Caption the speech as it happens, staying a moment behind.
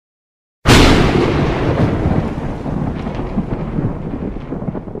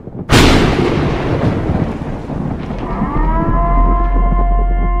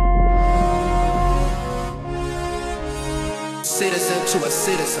to a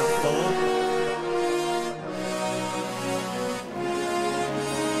citizen, fool.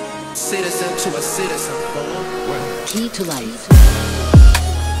 Citizen to a citizen, fool. Key to life.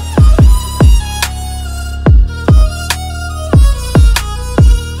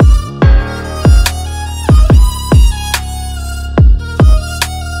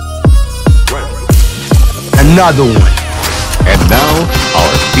 Another one. And now,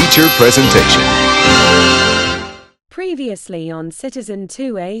 our feature presentation. Previously on Citizen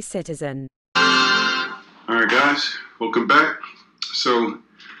 2A Citizen. Alright guys, welcome back. So,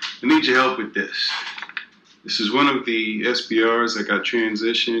 I need your help with this. This is one of the SBRs that got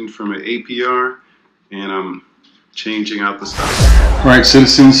transitioned from an APR, and I'm changing out the style. Alright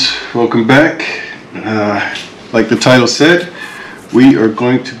citizens, welcome back. Like the title said, we are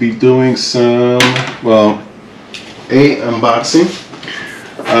going to be doing some, well, unboxing.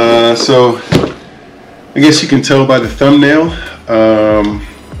 So I guess you can tell by the thumbnail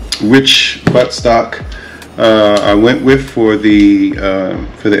which buttstock I went with for the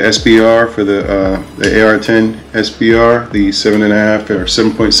SBR, for the AR10 SBR, the 7.5 or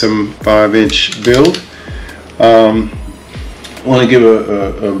 7.75 inch build. I want to give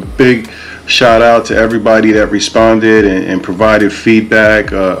a big shout out to everybody that responded and provided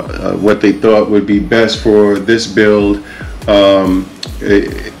feedback, what they thought would be best for this build,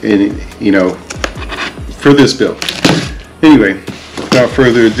 for this build. Anyway, without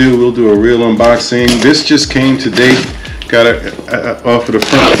further ado, we'll do a real unboxing. This just came today. Got it off of the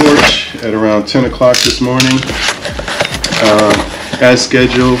front porch at around 10 o'clock this morning. As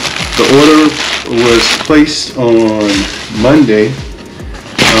scheduled, the order was placed on Monday,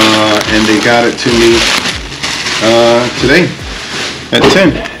 and they got it to me today at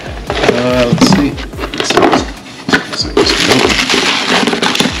 10. Let's see.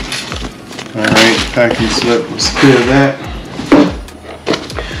 Alright, packing slip, let's clear that.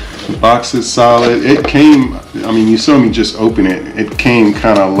 The box is solid. It came, I mean, you saw me just open it. It came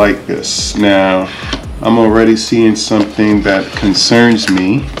kind of like this. Now, I'm already seeing something that concerns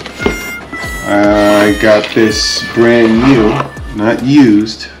me. I got this brand new, not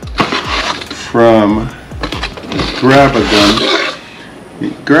used, from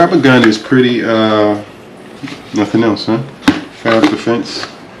Grab-A-Gun. Grab-A-Gun is pretty, nothing else, huh? FAB Defense.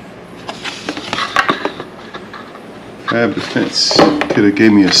 FAB Defense. Could have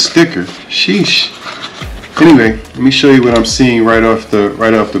gave me a sticker. Sheesh. Anyway, let me show you what I'm seeing right off the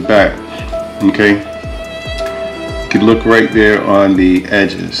bat. Okay. You can look right there on the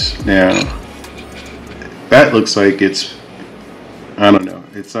edges. Now, that looks like it's, I don't know,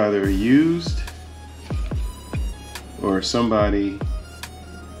 it's either used or somebody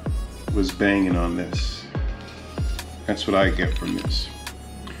was banging on this. That's what I get from this.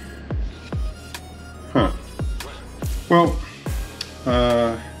 Huh. Well,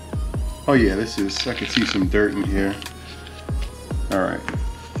 oh yeah, this is, I can see some dirt in here. Alright.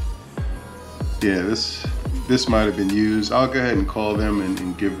 Yeah, this might have been used. I'll go ahead and call them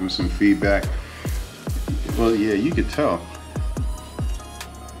and give them some feedback. Well, yeah, you could tell.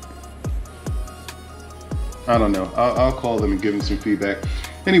 I don't know. I'll call them and give them some feedback.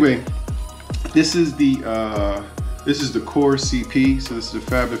 Anyway, this is the Core CP. So this is the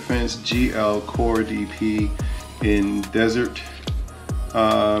FAB Defense GL Core DP in Desert.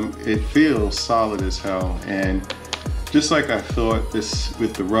 It feels solid as hell, and just like I thought, this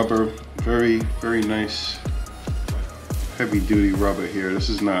with the rubber, very nice heavy duty rubber here. This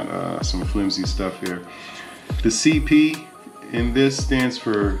is not some flimsy stuff here. The CP in this stands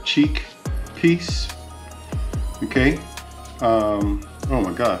for cheek piece. Okay. Oh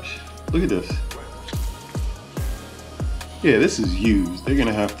my gosh, look at this. Yeah, this is used. They're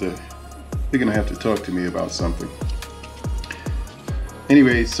gonna have to talk to me about something.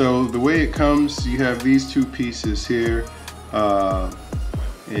 Anyway, so the way it comes, you have these two pieces here,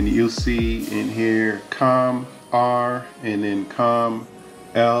 and you'll see in here COM R and then COM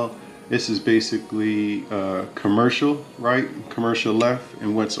L. This is basically commercial right, commercial left,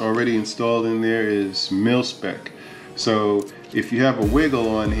 and what's already installed in there is mil-spec. So if you have a wiggle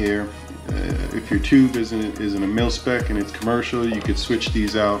on here, if your tube isn't a mil-spec and it's commercial, you could switch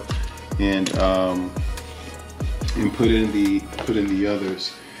these out and put in the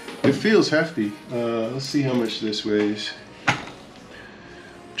others. It feels hefty. Let's see how much this weighs.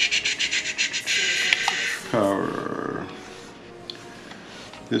 Power.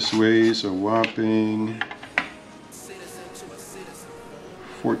 This weighs a whopping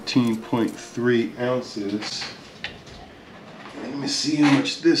 14.3 ounces. Let me see how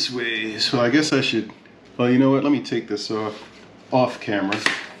much this weighs. Well, I guess I should, well, you know what? Let me take this off camera.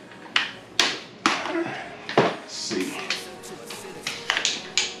 Let's see.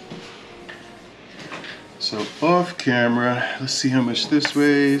 So off camera, let's see how much this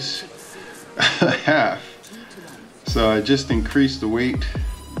weighs. Half. So I just increased the weight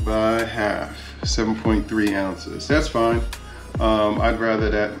by half, 7.3 ounces. That's fine. I'd rather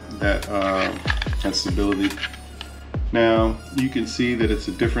that stability. Now you can see that it's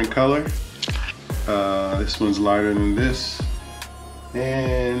a different color. This one's lighter than this,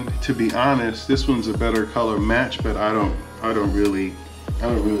 and to be honest, this one's a better color match. But I don't really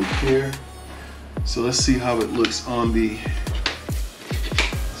care. So let's see how it looks on the.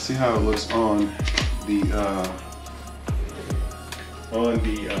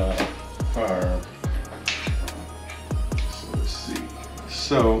 Firearm. So let's see.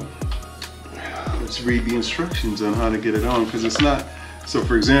 So let's read the instructions on how to get it on, because it's not. So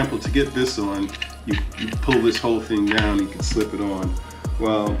for example, to get this on, you pull this whole thing down, you can slip it on.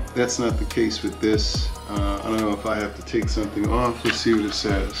 Well, that's not the case with this. I don't know if I have to take something off. Let's see what it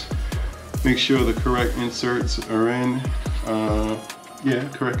says. Make sure the correct inserts are in. Yeah,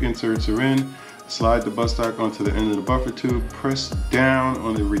 correct inserts are in. Slide the buttstock onto the end of the buffer tube. Press down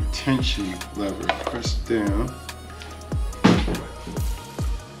on the retention lever. Press down.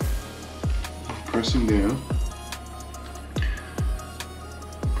 Pressing down.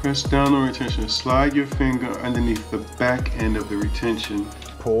 Press down on retention. Slide your finger underneath the back end of the retention.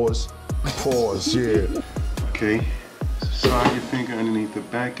 Pause. Pause, yeah. Okay. Slide your finger underneath the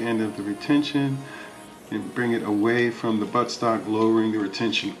back end of the retention and bring it away from the buttstock, lowering the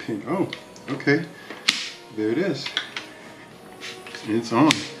retention pin. Oh, okay. There it is. It's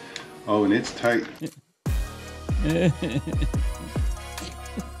on. Oh, and it's tight. Let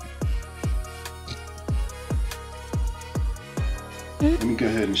me go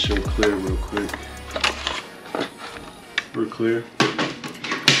ahead and show clear real quick. We're clear.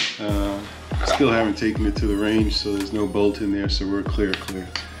 Still haven't taken it to the range, so there's no bolt in there, so we're clear.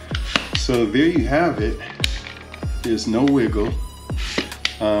 So there you have it. There's no wiggle.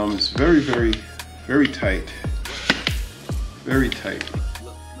 It's very, very, very tight. Very tight.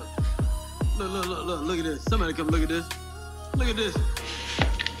 Look at this. Somebody come look at this. Look at this.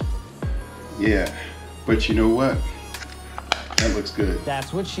 Yeah, but you know what? That looks good.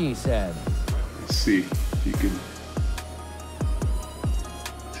 That's what she said. Let's see if you can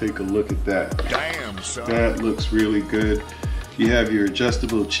take a look at that. Damn, son. That looks really good. You have your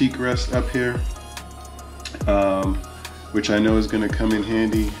adjustable cheek rest up here, which I know is going to come in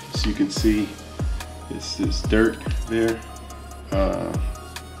handy. So you can see it's this dirt there.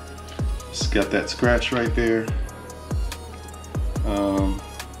 It's got that scratch right there.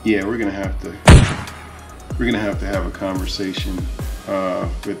 Yeah, we're gonna have to have a conversation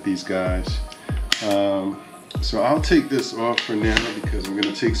with these guys. So I'll take this off for now because I'm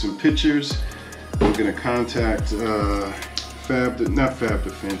gonna take some pictures. I'm gonna contact not Fab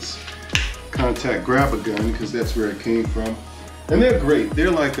Defense, contact Grab a Gun, because that's where it came from. And they're great.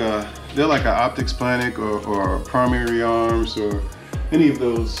 They're like a Optics Planet or Primary Arms or any of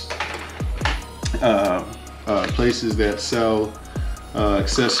those places that sell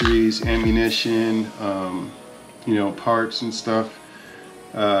accessories, ammunition, you know, parts and stuff.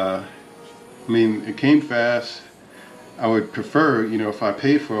 I mean, it came fast. I would prefer, you know, if I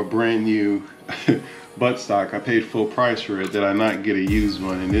paid for a brand new buttstock, I paid full price for it, that I not get a used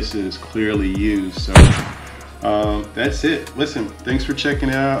one, and this is clearly used. So that's it. Listen, thanks for checking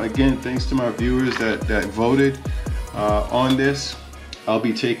it out. Again, thanks to my viewers that voted on this. I'll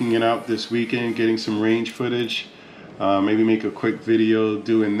be taking it out this weekend, getting some range footage, maybe make a quick video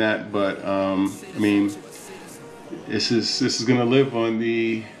doing that. But I mean, this is gonna live on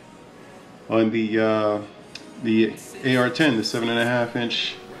the AR10, the 7.5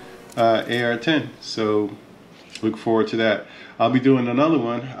 inch AR10. So look forward to that. I'll be doing another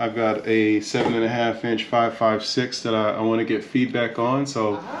one. I've got a 7.5 inch 5.56 that I want to get feedback on.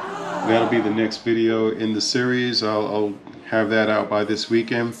 So that'll be the next video in the series. I'll have that out by this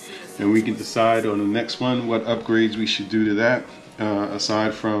weekend, and we can decide on the next one what upgrades we should do to that,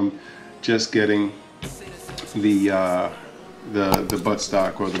 aside from just getting the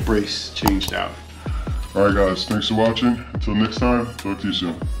buttstock or the brace changed out. Alright guys, thanks for watching. Until next time, talk to you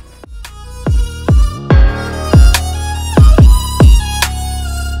soon.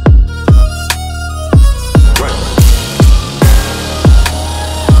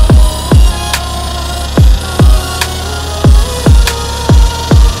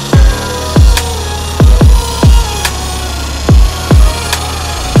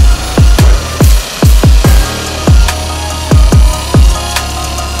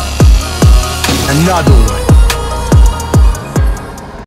 Another one.